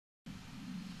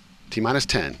T-minus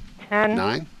 10. 10,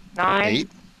 9, 9,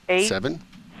 8, 7,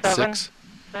 6,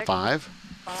 5,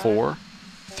 4,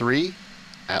 3.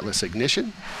 Atlas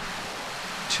ignition.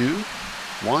 2,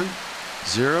 1,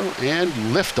 0, and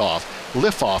liftoff.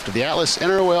 Liftoff to the Atlas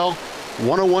NROL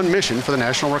 101 mission for the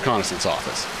National Reconnaissance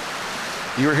Office.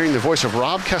 You are hearing the voice of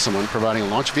Rob Kesselman providing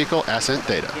launch vehicle ascent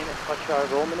data. Begin a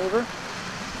clutch roll maneuver.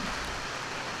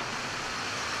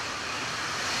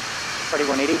 Party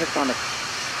 180 has gone to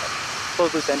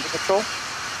closed loop engine control.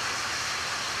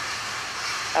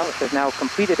 Atlas has now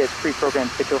completed its pre-programmed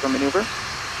switchover maneuver.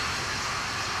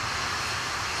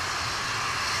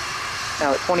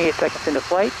 Now at 28 seconds into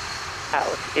flight,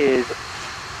 Atlas is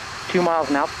 2 miles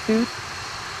in altitude,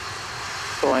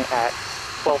 going at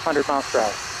 1,200 miles per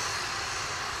hour.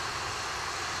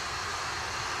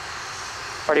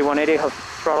 Party 180 has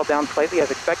throttled down slightly as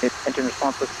expected. Engine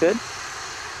response was good.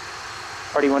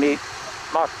 Party 180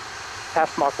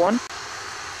 passed Mach 1.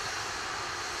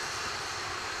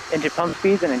 Engine pump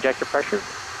speeds and injector pressure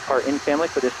are in family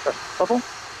for this thrust level.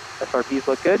 SRBs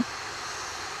look good.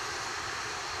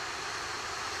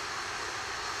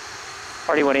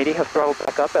 Party 180 has throttled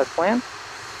back up as planned.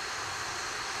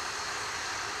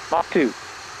 Mach 2.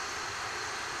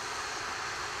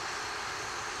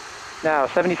 Now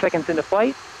 70 seconds into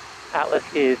flight, Atlas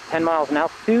is 10 miles in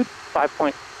altitude,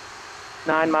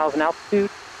 5.9 miles in altitude,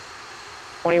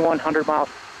 2,100 miles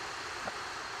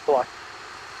block.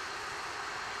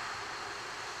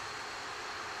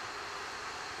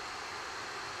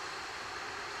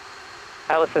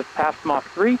 Atlas has passed Mach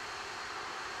 3.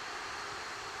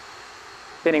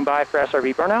 Standing by for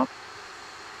SRB burnout.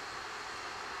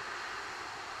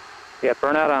 We have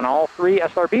burnout on all 3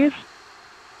 SRBs.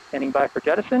 Standing by for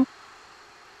jettison.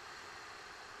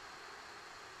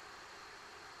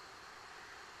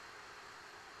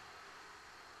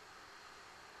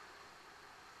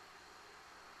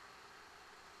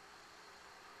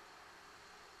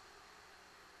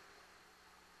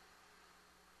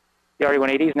 The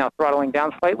RD-180 is now throttling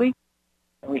down slightly,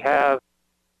 and we have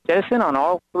jettison on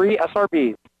all 3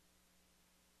 SRBs.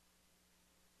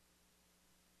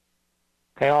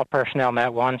 Okay, all personnel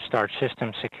Mat 1, start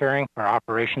system securing for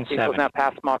Operation 7. Vehicles now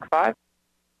past Mach 5.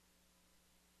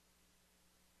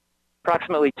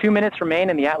 Approximately 2 minutes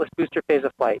remain in the Atlas booster phase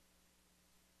of flight.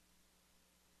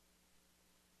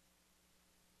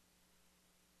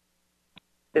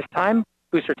 This time,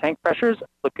 booster tank pressures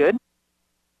look good.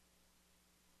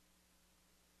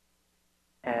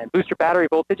 And booster battery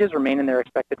voltages remain in their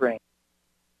expected range.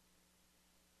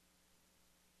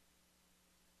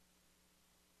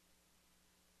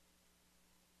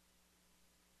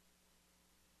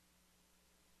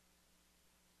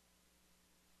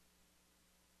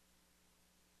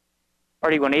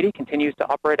 RD-180 continues to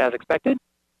operate as expected.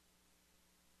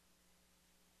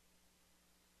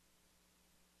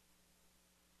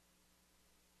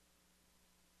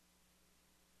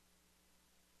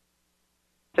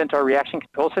 Centaur reaction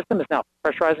control system is now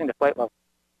pressurizing to flight level.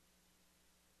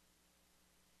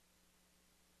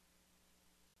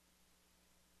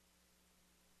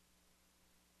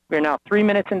 We are now 3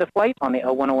 minutes into flight on the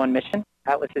L101 mission.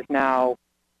 Atlas is now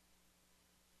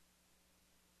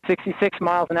 66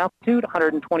 miles in altitude,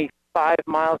 125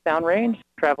 miles downrange,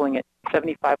 traveling at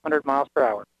 7,500 miles per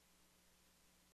hour.